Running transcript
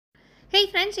Hey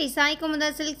friends, I Sai Kumudha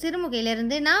Silk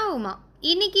SIRUMUGAI நான் உமா.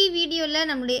 இன்னைக்கு வீடியோல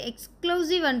நம்மளுடைய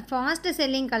exclusive and fast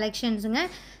selling கலெக்ஷன்ஸ்ங்க.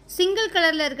 Single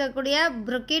கலர்ல இருக்கக்கூடிய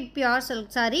brocade pure silk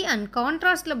saree and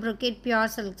contrastல brocade pure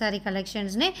silk saree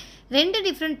collectionsனே ரெண்டு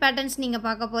டிஃபரண்ட் பேட்டர்ன்ஸ் நீங்க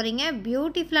பார்க்க போறீங்க.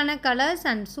 பியூட்டிஃபுல்லான கலர்ஸ்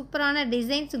அண்ட் சூப்பரான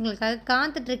டிசைன்ஸ் உங்களுக்காக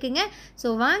காத்துட்டு இருக்குங்க.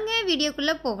 சோ வாங்க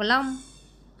வீடியோக்குள்ள போகலாம்.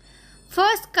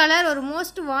 ஃபர்ஸ்ட் கலர் ஒரு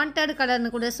மோஸ்ட் வாண்டட்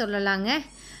கலர்னு கூட சொல்லலாங்க.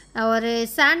 ஒரு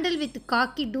sandal with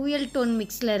khaki dual tone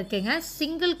மிக்ஸில் இருக்குங்க.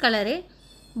 சிங்கிள் கலரு,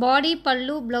 பாடி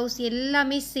பல்லு ப்ளவுஸ்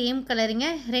எல்லாமே சேம் கலருங்க.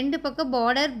 ரெண்டு பக்கம்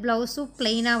பார்டர் ப்ளவுஸும்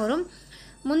ப்ளைனாக வரும்.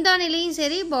 முந்தானிலையும்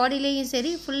சரி பாடியிலையும்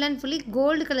சரி full and fully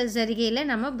gold colour ஜரிகையில்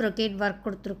நம்ம brocade ஒர்க்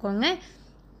கொடுத்துருக்கோங்க.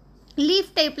 லீஃப்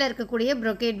டைப்பில் இருக்கக்கூடிய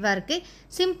brocade ஒர்க்கு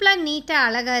சிம்பிளாக நீட்டாக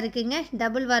அழகாக இருக்குங்க.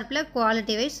 டபுள் வார்ப்பில்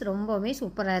குவாலிட்டி வைஸ் ரொம்பவுமே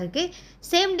சூப்பராக இருக்குது.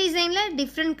 சேம் டிசைனில்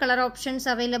டிஃப்ரெண்ட் கலர் ஆப்ஷன்ஸ்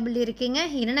அவைலபிள் இருக்குங்க.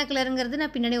 என்னென்ன கலருங்கிறது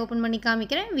நான் பின்னாடி ஓப்பன் பண்ணி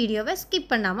காமிக்கிறேன். வீடியோவை ஸ்கிப்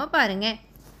பண்ணாமல் பாருங்கள்.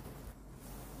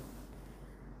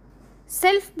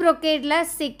 செல்ஃப் brocadல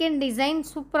செகண்ட் டிசைன்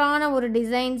சூப்பரான ஒரு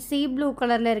டிசைன் சீ ப்ளூ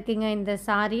கலரில் இருக்குங்க. இந்த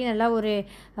சாரீ நல்லா ஒரு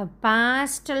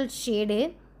பாஸ்டல் ஷேடு.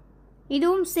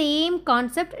 இதுவும் சேம்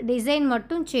கான்செப்ட், டிசைன்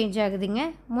மட்டும் சேஞ்ச் ஆகுதுங்க.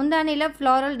 முந்தானியில்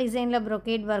ஃப்ளாரல் டிசைனில்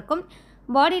brocade ஒர்க்கும்,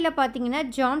 பாடியில் பார்த்தீங்கன்னா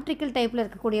ஜாமெட்ரிக்கல் டைப்பில்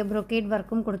இருக்கக்கூடிய brocade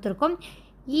ஒர்க்கும் கொடுத்துருக்கோம்.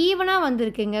 ஈவனாக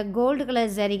வந்திருக்குங்க. கோல்டு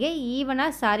கலர் ஜரிகை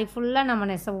ஈவனாக சாரீ ஃபுல்லாக நம்ம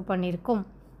நெசவு பண்ணியிருக்கோம்.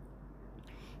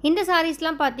 இந்த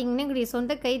சாரீஸ்லாம் பார்த்தீங்கன்னா எங்களுடைய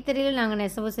சொந்த கைத்தறியில் நாங்கள்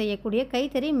நெசவு செய்யக்கூடிய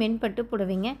கைத்தறி மென்பட்டு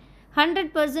புடவைங்க.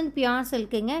 100% பியூர்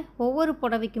சில்க்குங்க. ஒவ்வொரு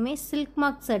புடவைக்குமே சில்க்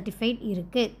மார்க் சர்டிஃபைட்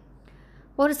இருக்குது.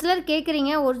 ஒரு சிலர்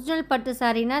கேட்குறீங்க, ஒரிஜினல் பட்டு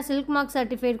சாரீனா சில்க் மார்க்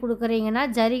சர்டிஃபைட் கொடுக்குறீங்கன்னா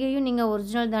ஜரிகையும் நீங்கள்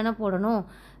ஒரிஜினல் தானே போடணும்,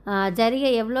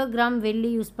 ஜரிகை எவ்வளோ கிராம் வெள்ளி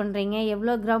யூஸ் பண்ணுறீங்க,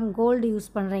 எவ்வளோ கிராம் கோல்டு யூஸ்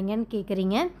பண்ணுறீங்கன்னு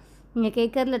கேட்குறீங்க. நீங்கள்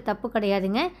கேட்குறதுல தப்பு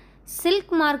கிடையாதுங்க.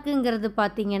 சில்க் மார்க்குங்கிறது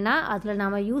பார்த்தீங்கன்னா அதில்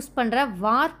நாம் யூஸ் பண்ணுற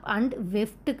வார்ப் அண்ட்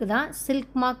வெஃப்ட்டுக்கு தான்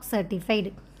silk mark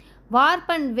certified.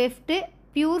 Warp and weft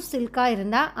pure சில்காக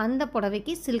இருந்தால் அந்த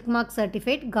புடவைக்கு silk mark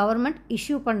certified government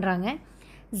issue பண்ணுறாங்க.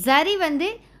 ஜரி வந்து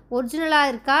ஒரிஜினலாக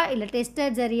இருக்கா இல்லை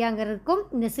டெஸ்டட் ஜரியாங்கிறதுக்கும்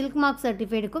இந்த சில்க் மார்க்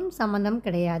சர்டிஃபைடுக்கும் சம்மந்தம்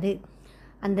கிடையாது.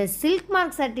 அந்த silk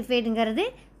mark சர்டிஃபைடுங்கிறது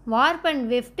warp and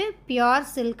weft pure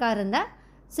சில்காக இருந்தால்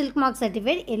சில்க் மார்க்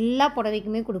சர்டிஃபைட் எல்லா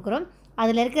புடவைக்குமே கொடுக்குறோம்.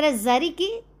 அதில் இருக்கிற ஜரிக்கு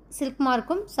சில்க்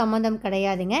மார்க்கும் சம்மந்தம்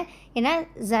கிடையாதுங்க. ஏன்னா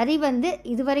ஜரி வந்து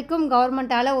இது வரைக்கும்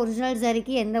கவர்மெண்ட்டால் ஒரிஜினல்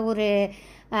ஜரிக்கு எந்த ஒரு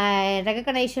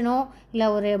ரெகக்னைஷனோ இல்லை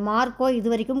ஒரு மார்க்கோ இது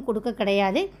வரைக்கும் கொடுக்க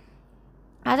கிடையாது.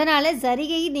 அதனால்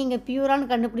ஜரிகை நீங்கள் பியூரான்னு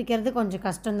கண்டுபிடிக்கிறது கொஞ்சம்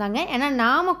கஷ்டம்தாங்க. ஏன்னா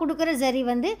நாம் கொடுக்குற ஜரி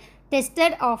வந்து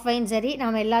டெஸ்டட் ஆஃப்லைன் ஜரி.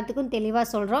 நாம் எல்லாத்துக்கும் தெளிவாக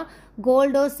சொல்கிறோம்.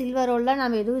 கோல்டோ சில்வரோலாம்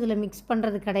நாம் எதுவும் இதில் மிக்ஸ்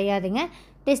பண்ணுறது கிடையாதுங்க.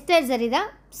 டெஸ்டட் ஜரி தான்.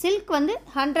 சில்க் வந்து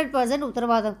 100%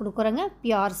 உத்தரவாதம் கொடுக்குறோங்க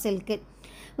பியூர் சில்க்கு.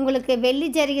 உங்களுக்கு வெள்ளி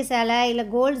ஜரிகை சேலை இல்லை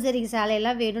கோல்டு ஜரிகை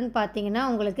சேலையெல்லாம் வேணும்னு பார்த்தீங்கன்னா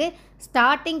உங்களுக்கு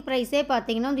ஸ்டார்டிங் ப்ரைஸே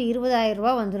பார்த்தீங்கன்னா வந்து 20,000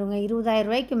 ரூபா வந்துடுங்க. 20,000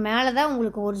 ரூபாய்க்கு மேலே தான்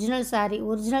உங்களுக்கு ஒரிஜினல் சாரீ,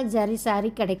 ஒரிஜினல் ஜரி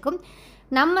சாரீ கிடைக்கும்.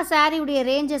 நம்ம சாரியுடைய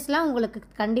ரேஞ்சஸ்லாம் உங்களுக்கு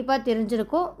கண்டிப்பாக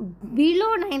தெரிஞ்சிருக்கும். பிலோ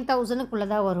 9,000க்குள்ளே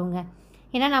தான் வருங்க.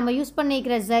 ஏன்னா நம்ம யூஸ்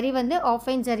பண்ணிக்கிற ஜரி வந்து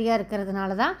ஆஃப்லைன் ஜரியாக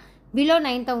இருக்கிறதுனால தான் பிலோ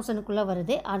 9,000க்குள்ளே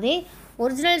வருது. அதே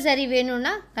ஒரிஜினல் ஜரி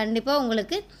வேணும்னா கண்டிப்பாக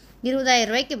உங்களுக்கு 20,000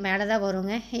 ரூபாய்க்கு மேலே தான்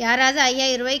வருங்க. யாராவது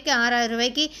 5,000 ரூபாய்க்கு 6,000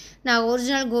 ரூபாய்க்கு நான்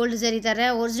ஒரிஜினல் கோல்டு ஜரி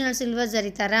தரேன், ஒரிஜினல் சில்வர்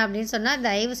ஜரி தரேன் அப்படின்னு சொன்னால்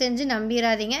தயவு செஞ்சு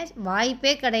நம்பிடாதீங்க.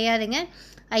 வாய்ப்பே கிடையாதுங்க.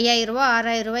 5,000 ரூபா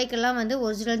 6,000 ரூபாய்க்கெல்லாம் வந்து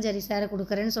ஒரிஜினல் ஜரி சேரை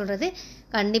கொடுக்குறேன்னு சொல்கிறது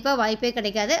கண்டிப்பாக வாய்ப்பே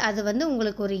கிடைக்காது. அது வந்து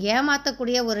உங்களுக்கு ஒரு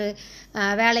ஏமாற்றக்கூடிய ஒரு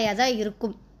வேலையாக தான்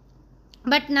இருக்கும்.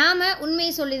 பட் நாம்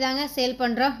உண்மையை சொல்லி தாங்க சேல்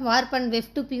பண்ணுறோம். Warp and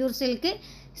weft pure silk.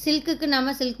 சில்க்குக்கு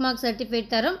நம்ம சில்க் மார்க் சர்டிஃபைட்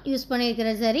தரோம். யூஸ்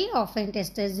பண்ணியிருக்கிற ஜரி ஆஃப்லைன்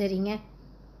டெஸ்டர் ஜரிங்க.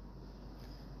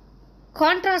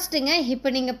 கான்ட்ராஸ்ட்டுங்க. இப்போ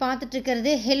நீங்கள்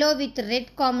பார்த்துட்ருக்கிறது ஹெலோ வித் ரெட்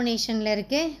காம்பினேஷனில்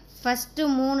இருக்குது. ஃபஸ்ட்டு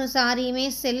 3 சாரியுமே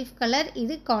செல்ஃப் கலர்,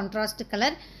 இது கான்ட்ராஸ்ட்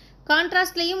கலர்.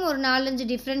 கான்ட்ராஸ்ட்லேயும் ஒரு 4-5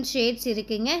 டிஃப்ரெண்ட் ஷேட்ஸ்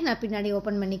இருக்குங்க. நான் பின்னாடி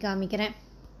ஓப்பன் பண்ணி காமிக்கிறேன்.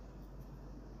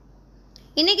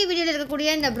 இன்றைக்கி வீடியோவில்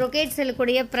இருக்கக்கூடிய இந்த brocade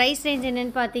செல்லக்கூடிய ப்ரைஸ் ரேஞ்ச்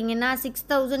என்னென்னு பார்த்தீங்கன்னா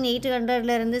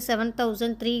 6,800லேருந்து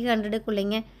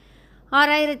 7,300க்குள்ளேங்க.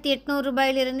 6,800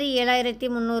 ரூபாயிலிருந்து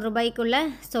 7,300 ரூபாய்க்குள்ளே.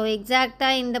 ஸோ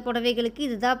எக்ஸாக்டாக இந்த புடவைகளுக்கு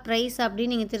இதுதான் ப்ரைஸ்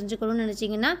அப்படின்னு நீங்கள் தெரிஞ்சுக்கணும்னு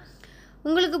நினச்சிங்கன்னா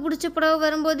உங்களுக்கு பிடிச்ச புடவை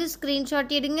வரும்போது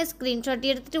ஸ்க்ரீன்ஷாட் எடுங்க. ஸ்க்ரீன்ஷாட்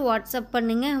எடுத்துகிட்டு வாட்ஸ்அப்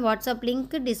பண்ணுங்கள். வாட்ஸ்அப்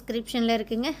லிங்க் டிஸ்கிரிப்ஷனில்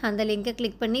இருக்குங்க. அந்த லிங்க்கை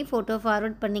கிளிக் பண்ணி ஃபோட்டோ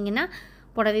ஃபார்வர்ட் பண்ணிங்கன்னா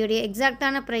புடவையுடைய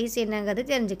எக்ஸாக்டான ப்ரைஸ் என்னங்கிறது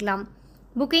தெரிஞ்சுக்கலாம்.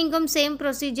 புக்கிங்க்கும் சேம்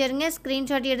ப்ரொசீஜருங்க.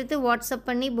 ஸ்க்ரீன்ஷாட் எடுத்து வாட்ஸ்அப்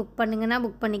பண்ணி புக் பண்ணுங்கன்னா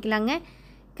புக் பண்ணிக்கலாங்க.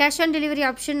 கேஷ் ஆன் டெலிவரி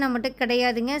ஆப்ஷன் நம்மகிட்ட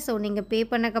கிடையாதுங்க. ஸோ நீங்கள் பே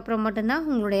பண்ணக்கப்புறம் மட்டும்தான்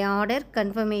உங்களுடைய ஆர்டர்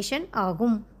கன்ஃபர்மேஷன்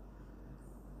ஆகும்.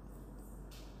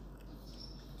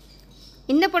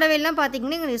 இந்த புடவையெல்லாம்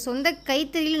பார்த்திங்கன்னா எங்களுடைய சொந்த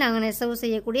கைத்தறியில் நாங்கள் நெசவு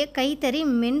செய்யக்கூடிய கைத்தறி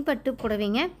மென்பட்டு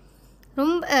புடவைங்க.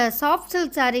 ரொம்ப சாஃப்ட்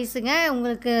சில்க் சாரீஸுங்க.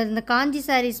 உங்களுக்கு இந்த காஞ்சி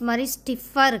சாரீஸ் மாதிரி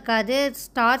ஸ்டிஃபாக இருக்காது.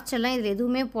 ஸ்டார்ச் எல்லாம் இதில்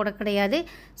எதுவுமே போட கிடையாது.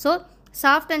 ஸோ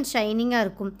சாஃப்ட் அண்ட் ஷைனிங்காக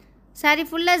இருக்கும். சாரீ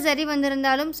ஃபுல்லாக சரி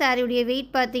வந்திருந்தாலும் சாரியுடைய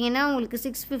வெயிட் பார்த்திங்கன்னா உங்களுக்கு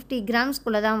 650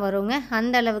 கிராம்ஸ்குள்ளே தான் வருங்க.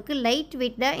 அந்த அளவுக்கு லைட்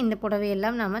வெயிட்டாக இந்த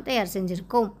புடவையெல்லாம் நாம் தயார்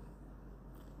செஞ்சுருக்கோம்.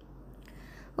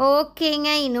 ஓகேங்க,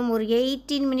 இன்னும் ஒரு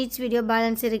 18 மினிட்ஸ் வீடியோ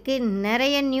பேலன்ஸ் இருக்குது.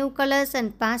 நிறைய நியூ கலர்ஸ்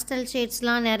அண்ட் பாஸ்டல்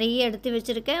ஷேட்ஸ்லாம் நிறைய எடுத்து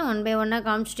வச்சுருக்கேன். ஒன் பை ஒன்னாக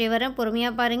காமிச்சிட்டே வரேன்.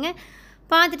 பொறுமையாக பாருங்கள்.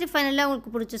 பார்த்துட்டு ஃபைனலாக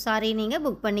உங்களுக்கு பிடிச்ச சாரீ நீங்கள்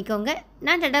புக் பண்ணிக்கோங்க.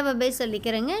 நான் டாடா பை பை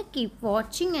சொல்லிக்கிறேங்க. கீப்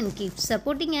வாட்சிங் and keep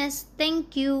supporting us.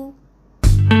 Thank you.